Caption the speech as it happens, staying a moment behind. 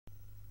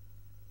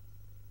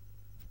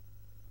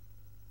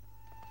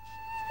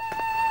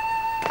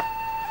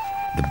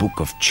the Book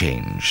of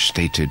Change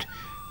stated,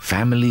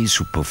 "Families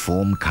who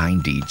perform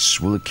kind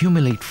deeds will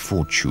accumulate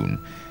fortune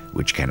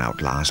which can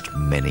outlast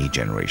many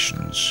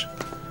generations."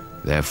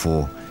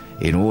 Therefore,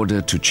 in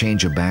order to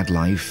change a bad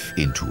life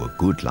into a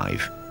good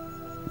life,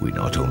 we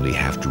not only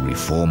have to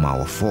reform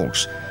our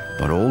faults,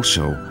 but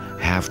also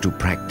have to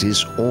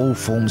practice all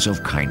forms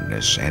of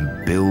kindness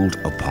and build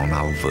upon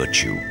our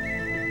virtue.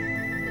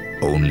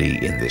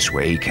 Only in this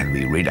way can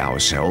we rid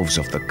ourselves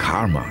of the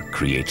karma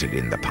created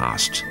in the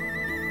past.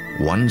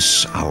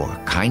 Once our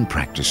kind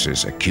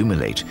practices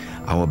accumulate,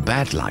 our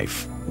bad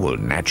life will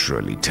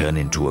naturally turn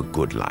into a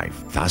good life.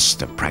 Thus,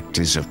 the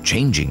practice of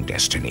changing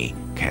destiny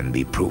can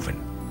be proven.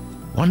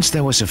 Once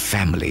there was a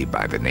family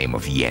by the name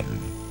of Yen.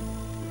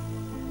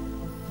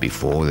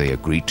 Before they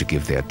agreed to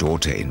give their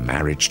daughter in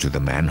marriage to the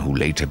man who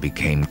later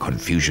became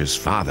Confucius'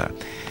 father,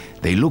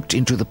 they looked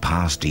into the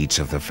past deeds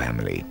of the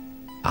family.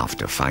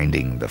 After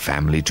finding the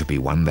family to be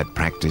one that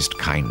practiced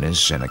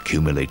kindness and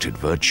accumulated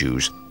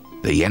virtues,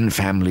 the Yen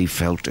family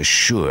felt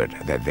assured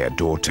that their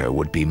daughter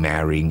would be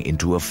marrying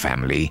into a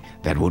family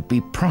that would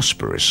be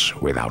prosperous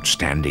with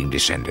outstanding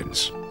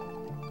descendants.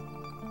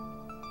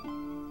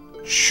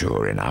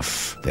 Sure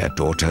enough, their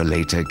daughter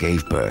later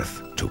gave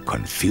birth to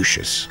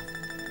Confucius.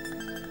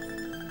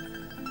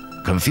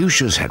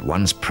 Confucius had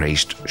once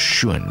praised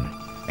Shun,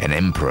 an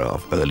emperor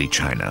of early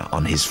China,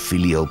 on his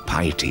filial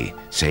piety,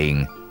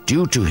 saying,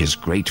 "Due to his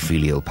great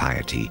filial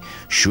piety,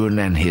 Shun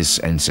and his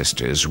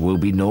ancestors will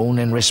be known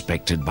and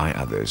respected by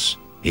others.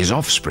 His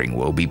offspring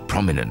will be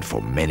prominent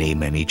for many,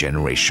 many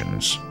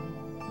generations."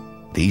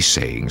 These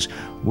sayings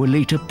were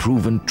later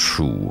proven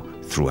true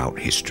throughout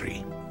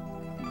history.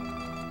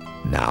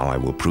 Now I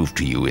will prove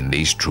to you in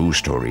these true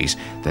stories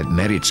that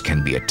merits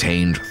can be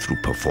attained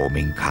through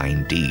performing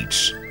kind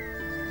deeds.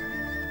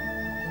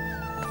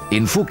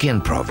 In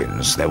Fujian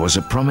province, there was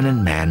a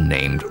prominent man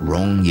named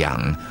Rong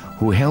Yang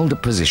who held a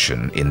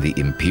position in the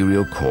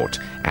imperial court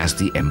as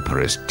the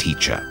emperor's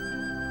teacher.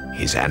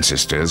 His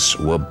ancestors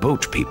were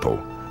boat people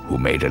who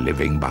made a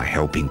living by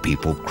helping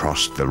people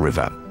cross the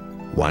river.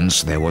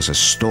 Once there was a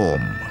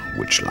storm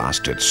which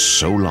lasted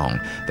so long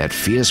that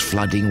fierce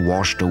flooding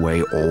washed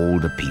away all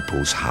the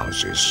people's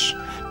houses.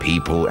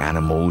 People,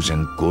 animals,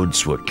 and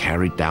goods were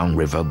carried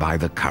downriver by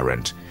the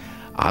current.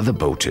 Other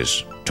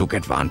boaters took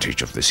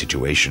advantage of the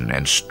situation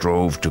and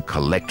strove to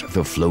collect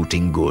the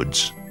floating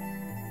goods.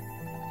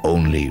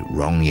 Only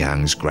Rong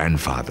Yang's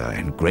grandfather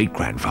and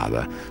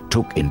great-grandfather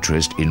took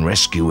interest in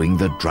rescuing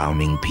the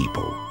drowning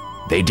people.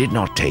 They did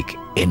not take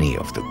any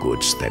of the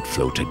goods that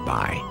floated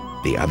by.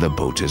 The other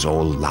boaters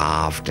all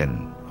laughed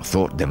and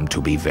thought them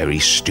to be very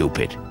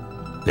stupid.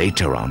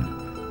 Later on,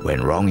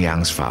 when Rong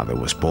Yang's father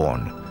was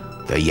born,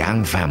 the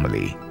Yang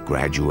family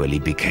gradually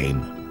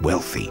became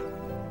wealthy.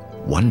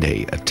 One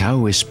day, a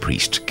Taoist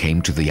priest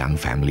came to the Yang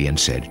family and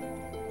said,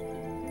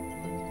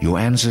 "Your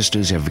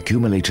ancestors have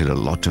accumulated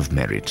a lot of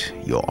merit.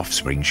 Your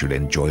offspring should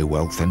enjoy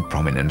wealth and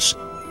prominence.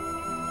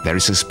 There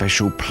is a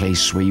special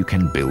place where you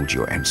can build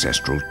your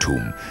ancestral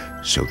tomb."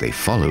 So they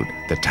followed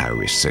the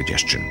Taoist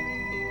suggestion.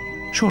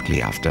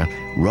 Shortly after,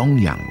 Rong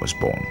Yang was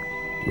born.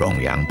 Rong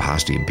Yang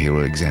passed the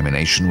imperial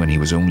examination when he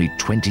was only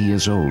 20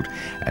 years old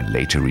and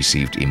later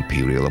received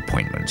imperial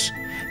appointments.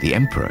 The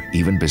emperor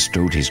even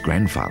bestowed his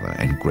grandfather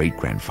and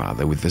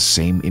great-grandfather with the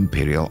same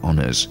imperial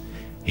honors.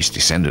 His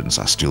descendants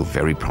are still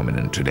very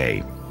prominent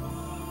today.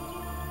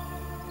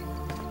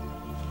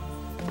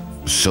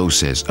 So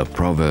says a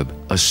proverb,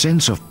 a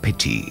sense of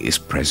pity is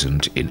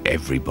present in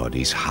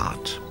everybody's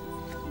heart.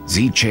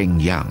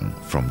 Zicheng Yang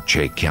from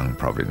Zhejiang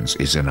province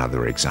is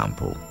another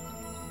example.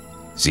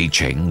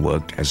 Zicheng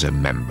worked as a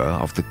member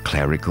of the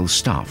clerical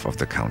staff of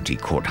the county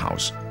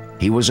courthouse.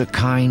 He was a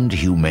kind,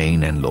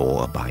 humane, and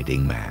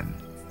law-abiding man.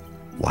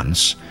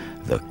 Once,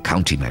 the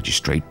county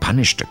magistrate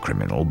punished a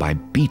criminal by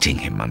beating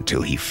him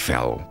until he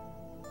fell,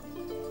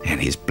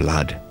 and his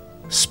blood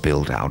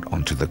spilled out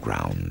onto the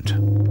ground.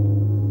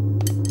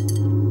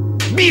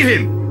 Beat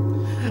him!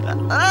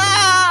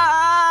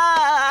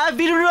 I've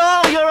been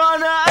wrong, Your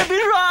Honor. I've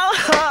been wrong.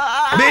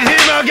 Beat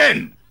him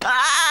again!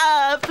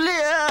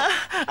 Please,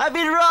 I've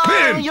been wrong,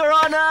 Beat him! Your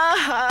Honor.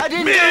 I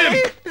didn't Beat do him!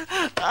 it.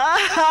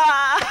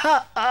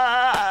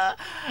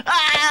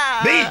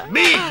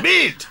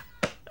 Beat!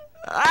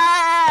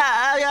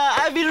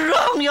 I've been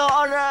wrong, Your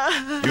Honor.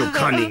 You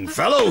cunning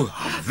fellow!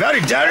 Very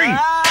daring!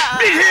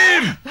 Beat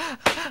him!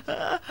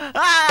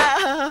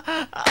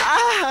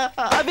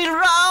 I've been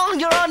wrong,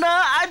 Your Honor.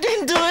 I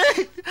didn't do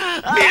it.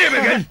 Beat him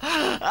again!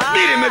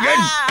 Beat him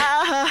again!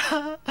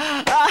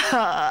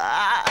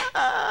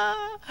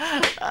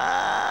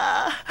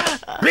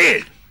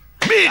 Beat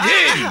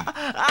him!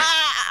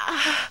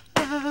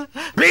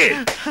 Beat!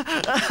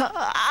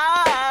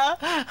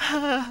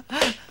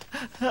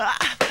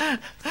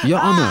 Your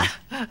Honor,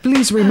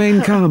 please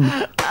remain calm.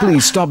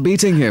 Please stop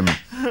beating him.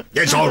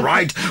 It's all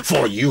right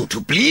for you to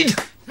bleed.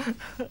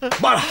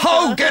 But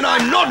how can I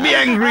not be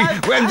angry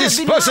when this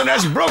person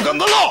has broken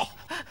the law?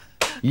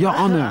 Your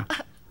Honor,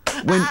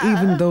 when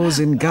even those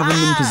in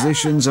government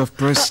positions of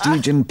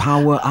prestige and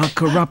power are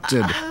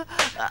corrupted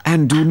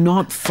and do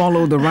not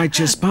follow the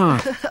righteous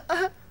path,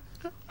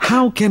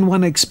 how can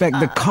one expect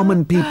the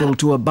common people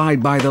to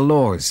abide by the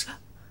laws?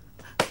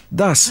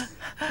 Thus,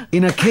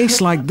 in a case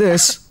like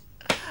this,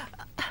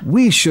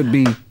 we should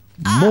be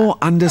more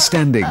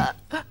understanding.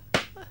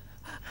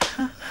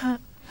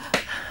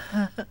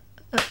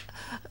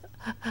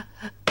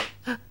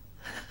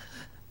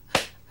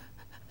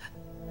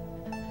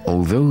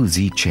 Although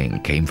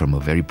Zicheng came from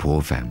a very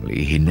poor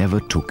family, he never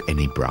took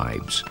any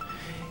bribes.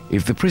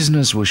 If the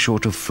prisoners were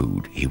short of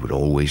food, he would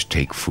always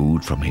take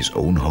food from his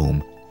own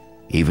home,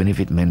 even if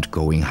it meant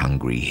going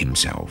hungry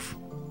himself.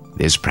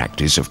 This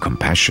practice of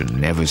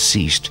compassion never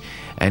ceased,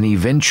 and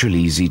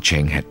eventually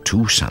Zicheng had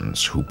two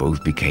sons who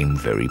both became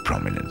very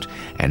prominent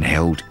and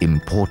held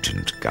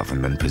important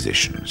government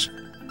positions.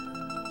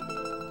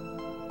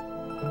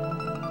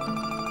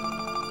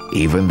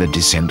 Even the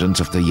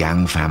descendants of the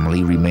Yang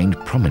family remained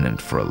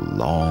prominent for a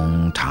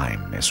long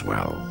time as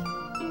well.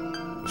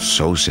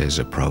 So says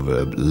a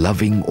proverb,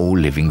 loving all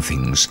living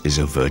things is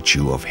a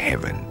virtue of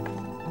heaven.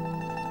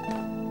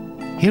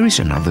 Here is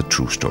another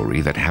true story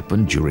that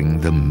happened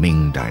during the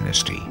Ming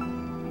Dynasty.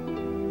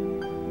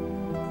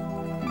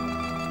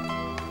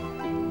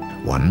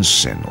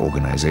 Once, an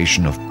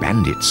organization of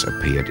bandits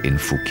appeared in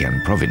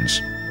Fujian province.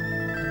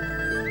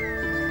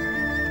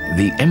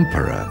 The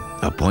emperor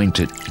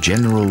appointed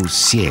General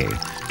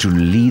Xie to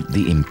lead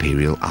the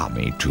imperial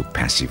army to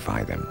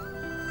pacify them.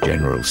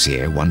 General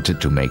Xie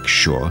wanted to make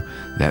sure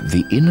that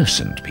the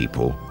innocent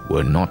people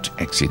were not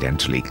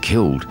accidentally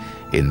killed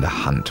in the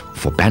hunt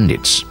for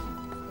bandits.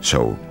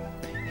 So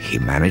he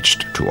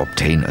managed to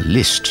obtain a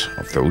list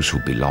of those who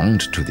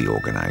belonged to the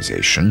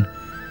organization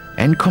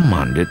and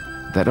commanded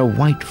that a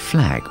white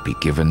flag be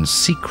given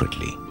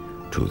secretly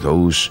to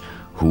those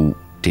who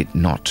did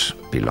not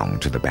belong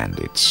to the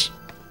bandits.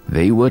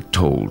 They were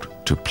told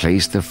to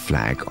place the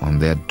flag on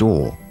their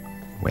door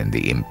when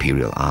the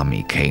imperial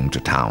army came to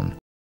town.